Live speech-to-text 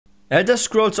Elder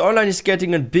Scrolls Online is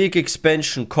getting a big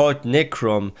expansion called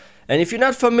Necrom. And if you're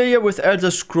not familiar with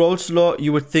Elder Scrolls lore,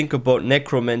 you would think about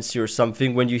necromancy or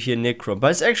something when you hear Necrom.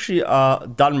 But it's actually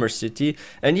Dunmer City.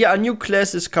 And yeah, a new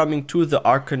class is coming to the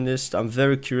Arcanist. I'm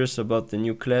very curious about the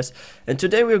new class. And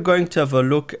today we're going to have a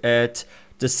look at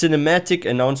the cinematic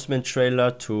announcement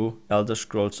trailer to Elder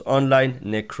Scrolls Online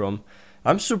Necrom.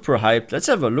 I'm super hyped. Let's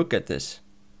have a look at this.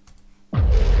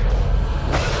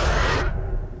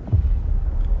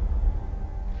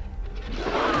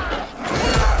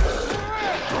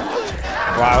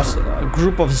 Wow, a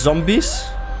group of zombies.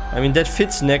 I mean, that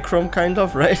fits Necrom kind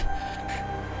of, right?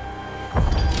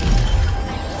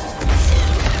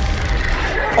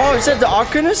 Oh, is that the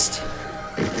Arcanist?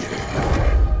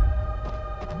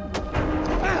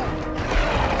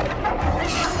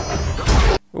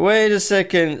 Wait a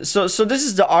second. So this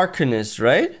is the Arcanist,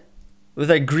 right? With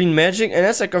like green magic, and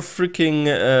that's like a freaking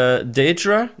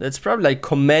Daedra. That's probably like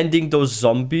commanding those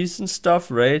zombies and stuff,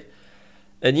 right?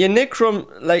 And yeah, Necrom,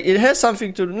 like, it has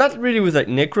something to do, not really with like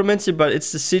necromancy, but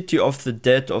it's the city of the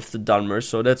dead of the Dunmer,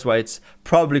 so that's why it's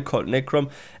probably called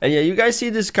Necrom. And yeah, you guys see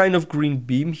this kind of green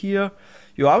beam here?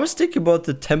 Yo, I was thinking about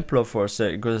the Templar for a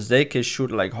second, because they can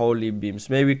shoot like holy beams.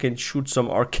 Maybe we can shoot some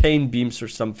arcane beams or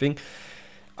something.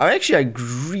 I'm actually like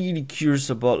really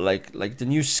curious about like the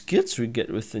new skills we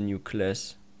get with the new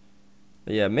class.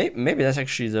 But yeah, maybe that's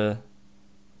actually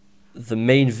the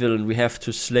main villain we have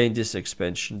to slay in this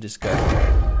expansion, this guy.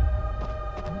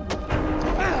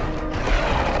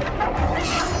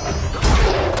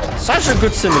 Such a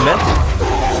good cinematic.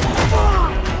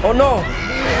 Oh no!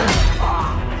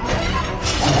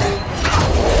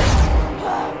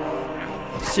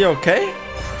 Is he okay?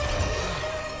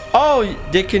 Oh,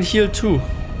 they can heal too.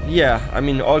 Yeah, I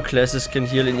mean all classes can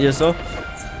heal in here, so.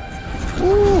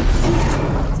 Ooh.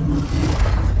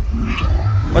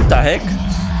 What the heck?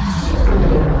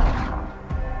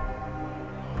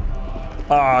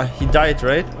 Ah, he died,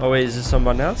 right? Oh wait, is this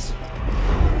someone else?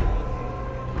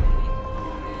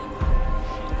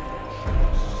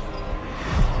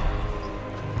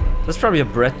 That's probably a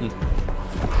Breton.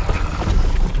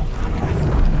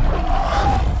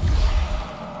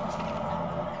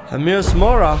 Amir's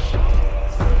Mora.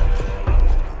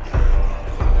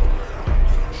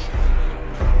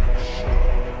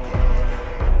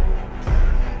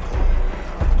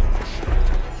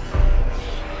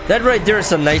 That right there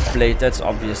is a Nightblade, that's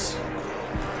obvious.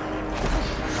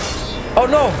 Oh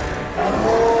no!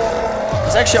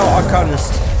 It's actually our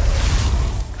Arcanist.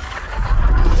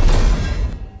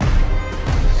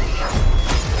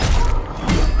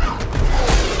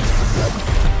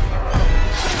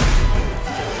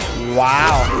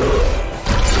 Wow!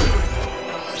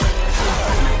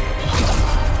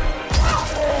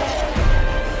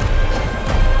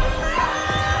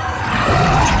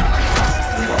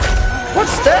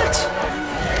 What's that?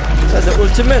 That's the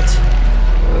ultimate.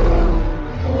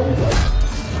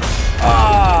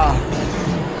 Ah.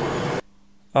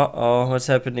 Uh-oh, what's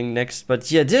happening next? But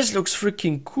yeah, this looks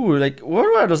freaking cool. Like, what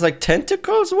are those, like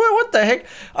tentacles? What the heck?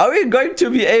 Are we going to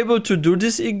be able to do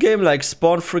this in-game? Like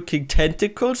spawn freaking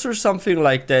tentacles or something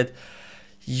like that?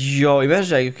 Yo,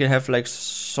 imagine like, you can have like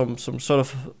some sort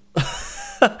of...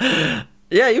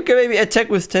 Yeah, you can maybe attack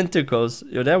with tentacles.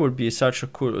 Yo, that would be such a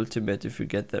cool ultimate if you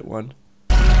get that one.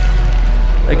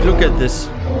 Like, look at this.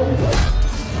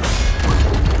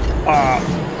 Ah.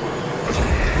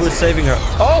 Who is saving her?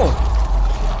 Oh!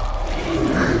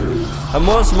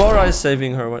 Amos Mora is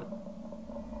saving her. What?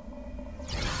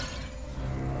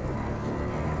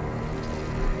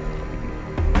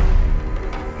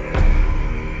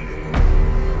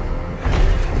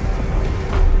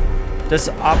 That's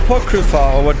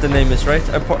Apocrypha, or what the name is, right?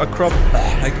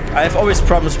 I've always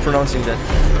promised pronouncing that.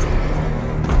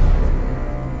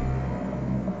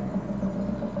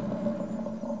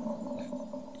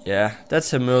 Yeah,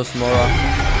 that's Amos Mora.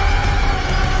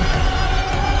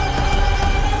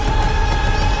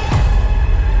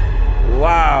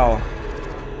 Wow.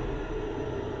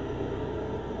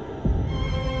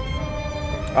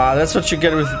 Ah, that's what you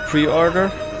get with the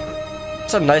pre-order.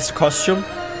 It's a nice costume.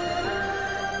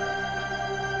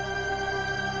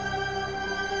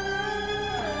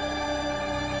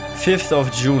 Fifth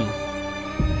of June.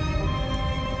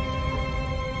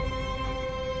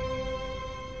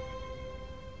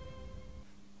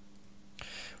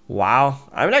 Wow,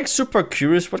 I'm like super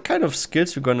curious what kind of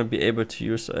skills we're gonna be able to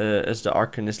use as the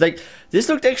Arcanist. Like, this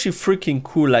looked actually freaking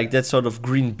cool, like that sort of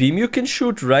green beam you can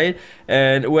shoot, right?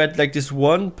 And we had like this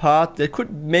one part that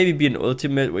could maybe be an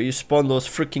ultimate where you spawn those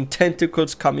freaking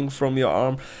tentacles coming from your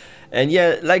arm. And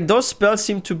yeah, like those spells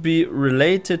seem to be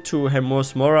related to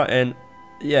Hermos Mora and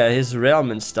yeah, his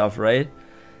realm and stuff, right?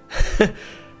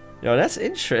 Yo, that's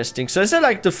interesting. So is that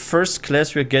like the first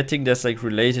class we're getting that's like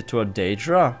related to a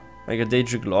Daedra? Like a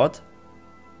Daedric Lord?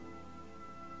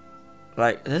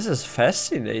 Like, this is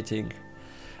fascinating.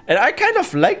 And I kind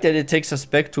of like that it takes us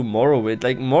back to Morrowind.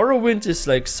 Like, Morrowind is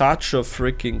like such a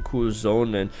freaking cool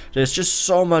zone, and there's just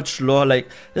so much lore. Like,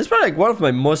 this is probably like one of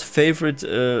my most favorite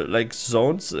like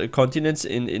zones, continents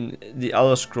in the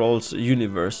Elder Scrolls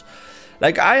universe.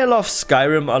 Like, I love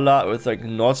Skyrim a lot with like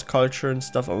Norse culture and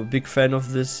stuff. I'm a big fan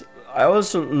of this. I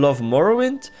also love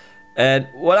Morrowind. And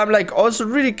what I'm like also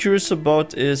really curious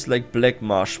about is like Black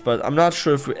Marsh, but I'm not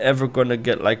sure if we're ever gonna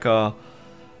get like a...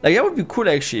 Like, that would be cool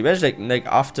actually. Imagine like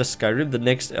after Skyrim, the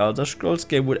next Elder Scrolls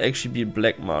game would actually be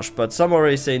Black Marsh. But some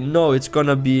already say no, it's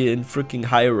gonna be in freaking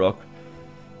High Rock.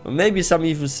 Or maybe some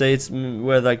even say it's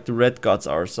where like the Red Gods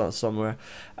are somewhere.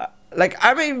 Like,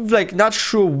 I'm like not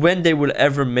sure when they will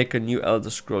ever make a new Elder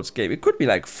Scrolls game. It could be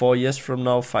like 4 years from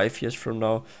now, 5 years from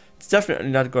now. It's definitely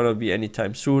not gonna be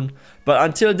anytime soon. But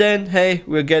until then, hey,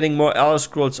 we're getting more Elder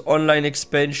Scrolls Online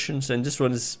expansions, and this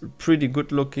one is pretty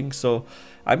good looking, so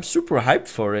I'm super hyped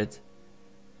for it.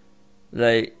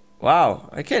 Like, wow,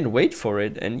 I can't wait for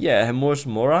it. And yeah, Hamor's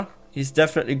Mora, he's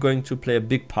definitely going to play a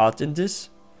big part in this.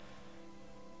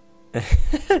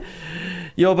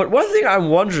 Yo, but one thing I'm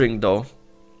wondering though,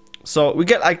 so we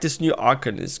get like this new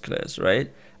Arcanist class,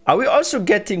 right? Are we also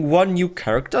getting one new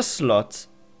character slot?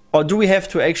 Or do we have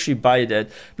to actually buy that?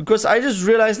 Because I just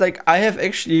realized like I have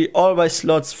actually all my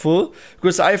slots full,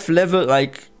 because I've leveled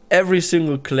like every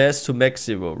single class to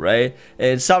maximum, right?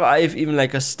 And some I have even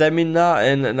like a stamina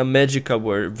and a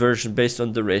magicka version based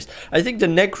on the race. I think the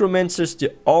Necromancer is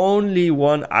the only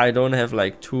one I don't have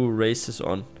like 2 races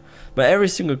on. But every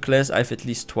single class I have at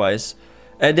least twice.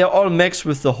 And they're all maxed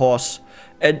with the horse.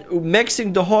 And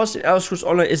maxing the horse in Elder Scrolls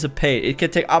Online is a pain. It can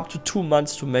take up to 2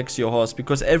 months to max your horse,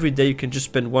 because every day you can just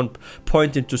spend 1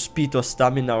 point into speed or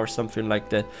stamina or something like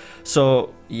that.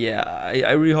 So yeah,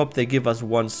 I really hope they give us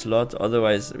 1 slot,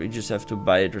 otherwise we just have to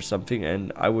buy it or something,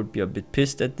 and I would be a bit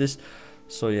pissed at this.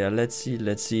 So yeah, let's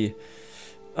see.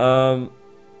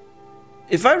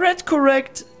 If I read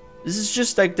correct, this is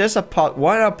just like there's a part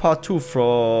 1 and a part 2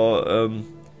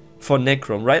 for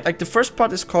Necrom, right? Like the first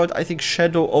part is called, I think,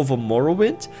 Shadow over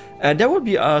Morrowind, and there would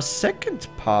be a second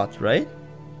part, right?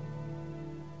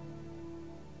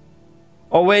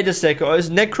 Oh, wait a second. Or is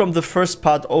Necrom the first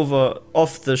part of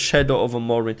the Shadow over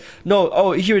Morrowind? No,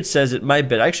 oh, here it says it. My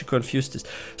bad. I actually confused this.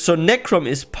 So Necrom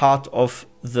is part of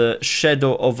the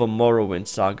Shadow over Morrowind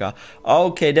saga.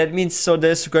 Okay, that means so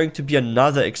there's going to be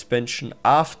another expansion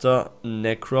after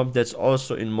Necrom that's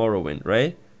also in Morrowind,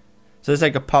 right? So it's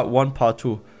like a part 1, part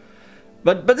 2.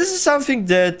 But this is something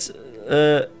that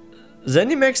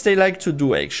ZeniMax, they like to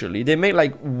do actually. They make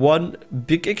like one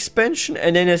big expansion,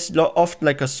 and then there's often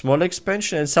like a small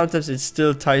expansion, and sometimes it's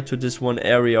still tied to this one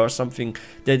area or something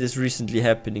that is recently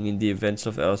happening in the events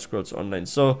of Elder Scrolls Online.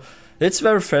 So it's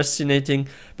very fascinating.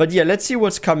 But yeah, let's see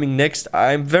what's coming next.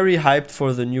 I'm very hyped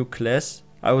for the new class.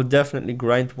 I will definitely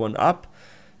grind one up.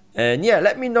 And yeah,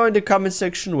 let me know in the comment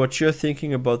section what you're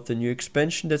thinking about the new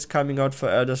expansion that's coming out for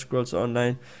Elder Scrolls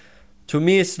Online. To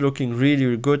me, it's looking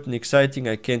really good and exciting.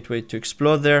 I can't wait to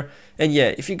explore there. And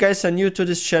yeah, if you guys are new to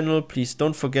this channel, please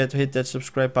don't forget to hit that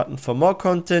subscribe button for more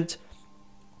content.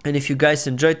 And if you guys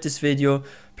enjoyed this video,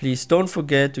 please don't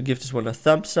forget to give this one a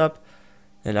thumbs up.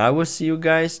 And I will see you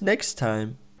guys next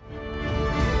time.